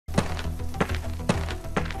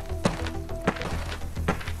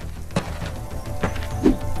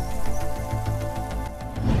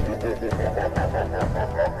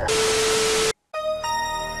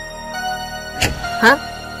Huh?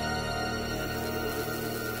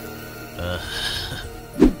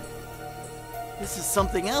 This is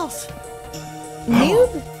something else.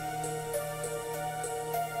 Noob?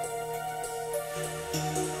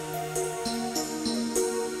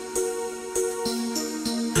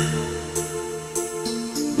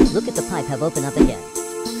 Look at the pipe have opened up again.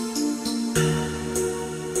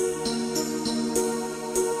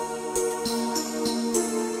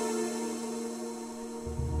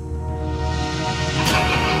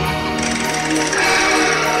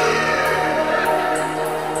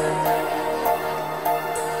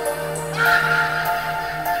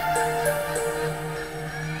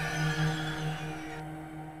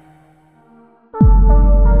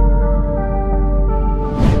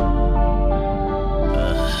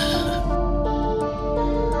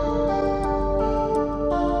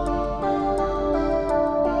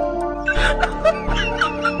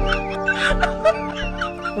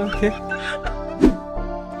 Okay.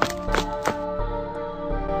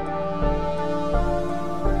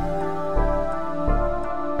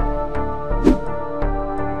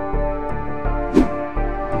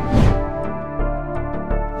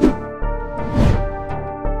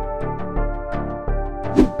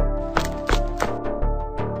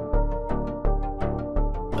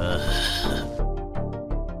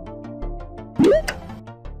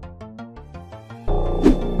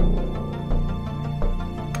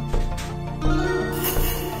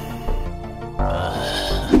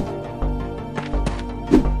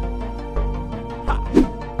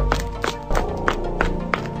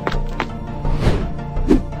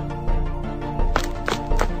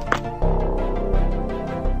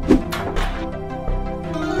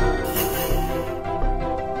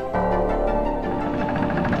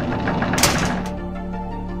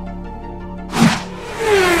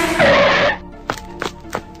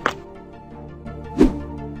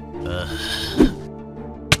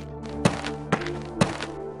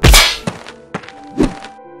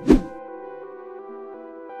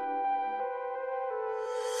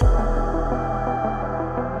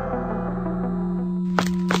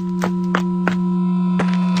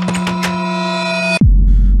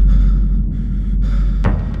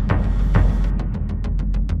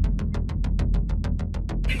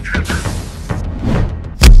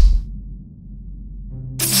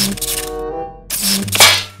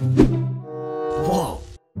 Whoa.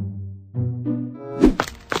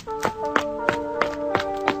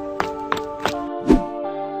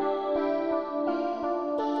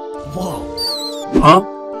 Whoa. Huh?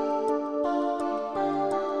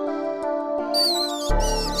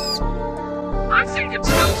 I think it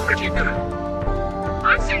smells pretty good.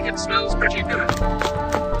 I think it smells pretty good.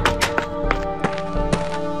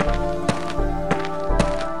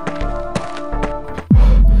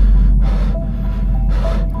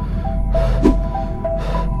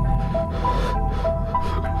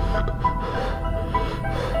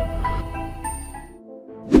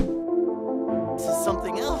 This is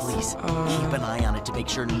something else. Please, keep an eye on it to make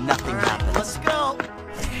sure nothing happens. Let's go. All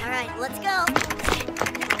right, let's go.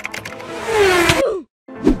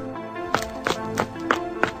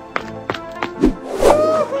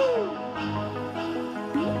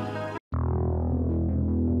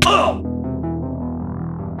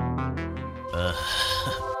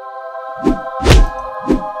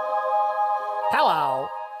 Hello.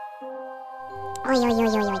 Oi, oi, oi,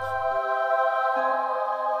 oi, oi.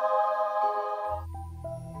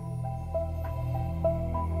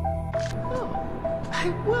 I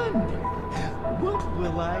wonder, what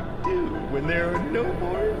will I do when there are no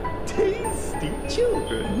more tasty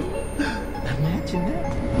children? Imagine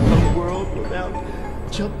that, a world without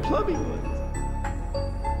jump plumbing ones.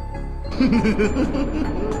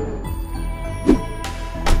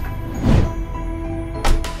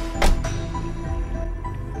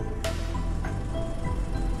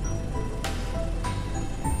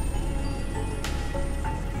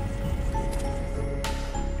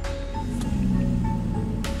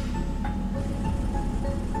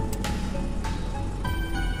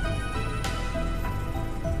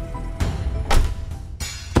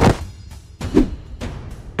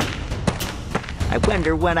 I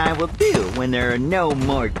wonder what I will do when there are no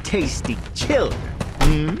more tasty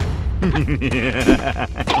children.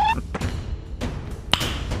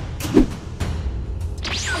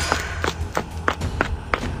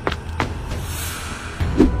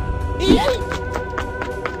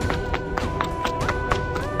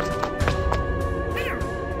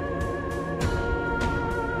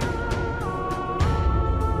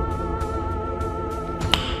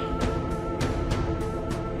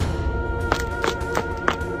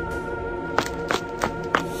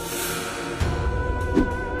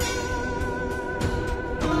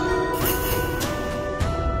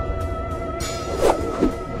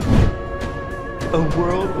 A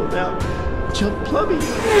world without jump plumbing.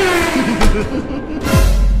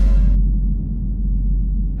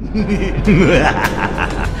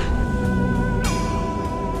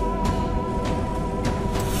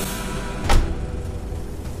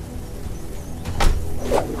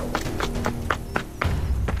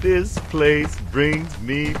 This place brings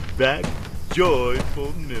me back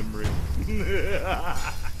joyful memories.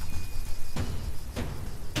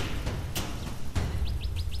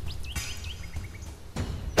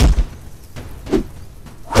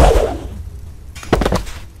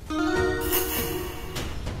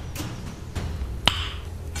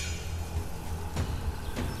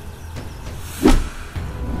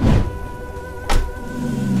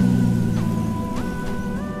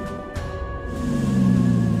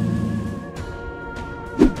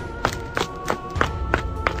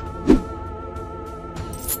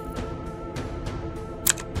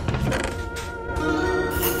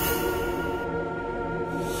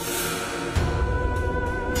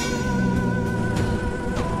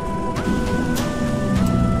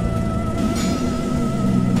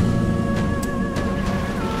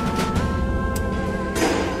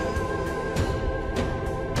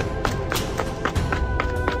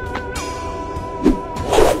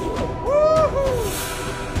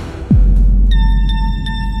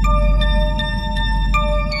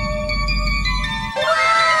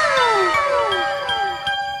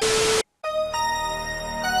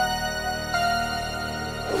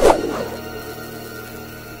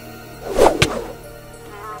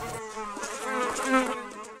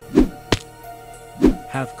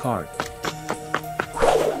 Have card.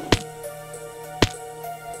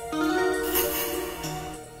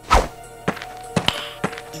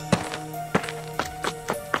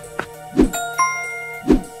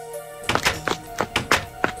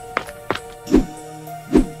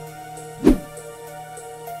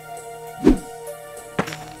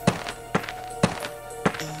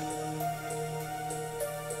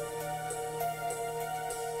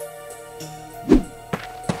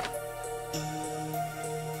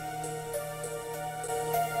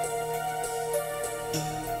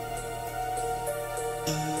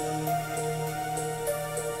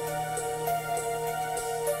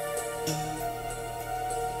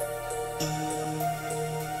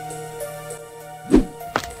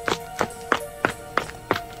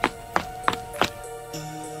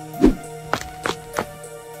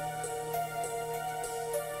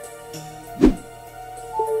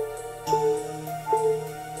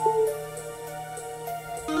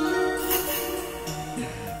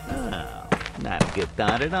 Not a good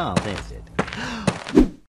thought at all, is it?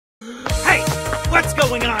 Hey, what's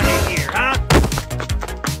going on in here, huh?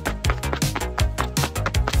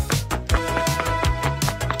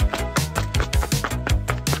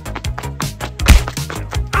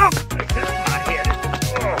 Oh, that's my head.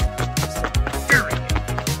 Oh, very.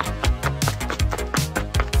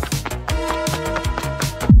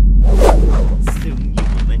 Soon you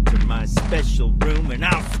will enter my special room and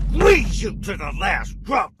I'll squeeze you to the last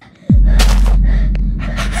drop.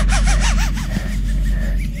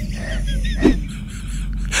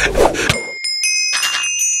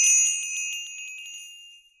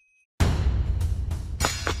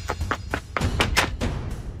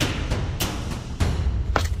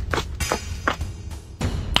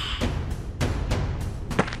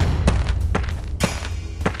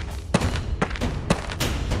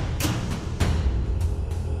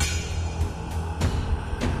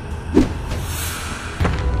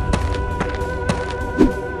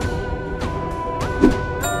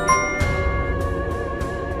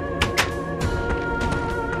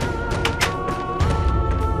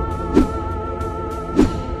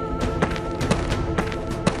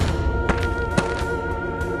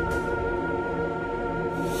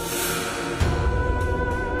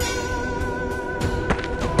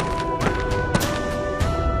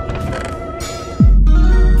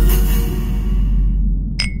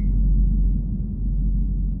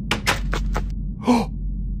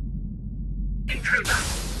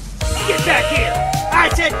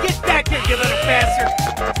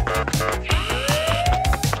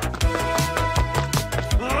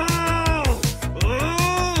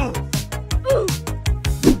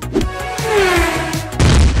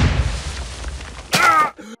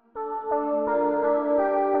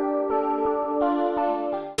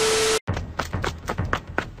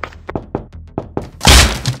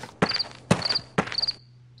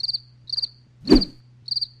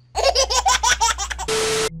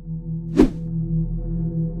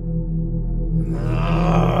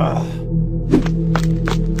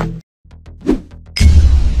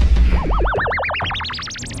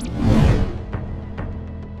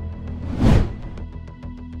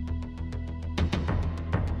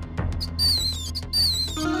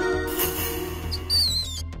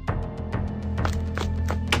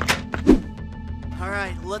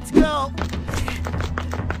 Alright, let's go.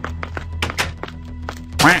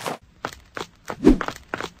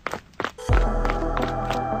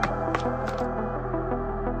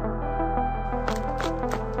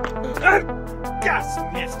 Just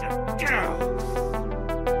missed it.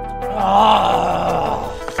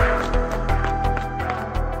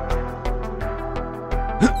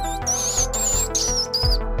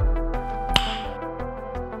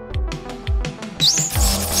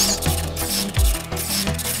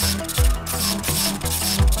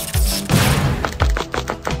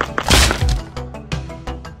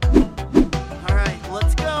 Alright,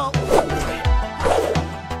 let's go.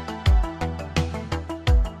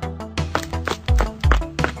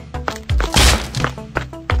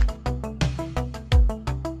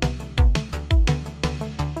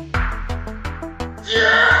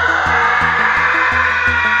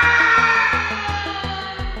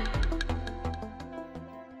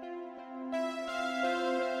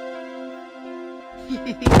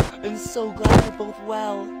 I'm so glad we're both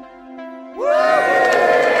well. Woo!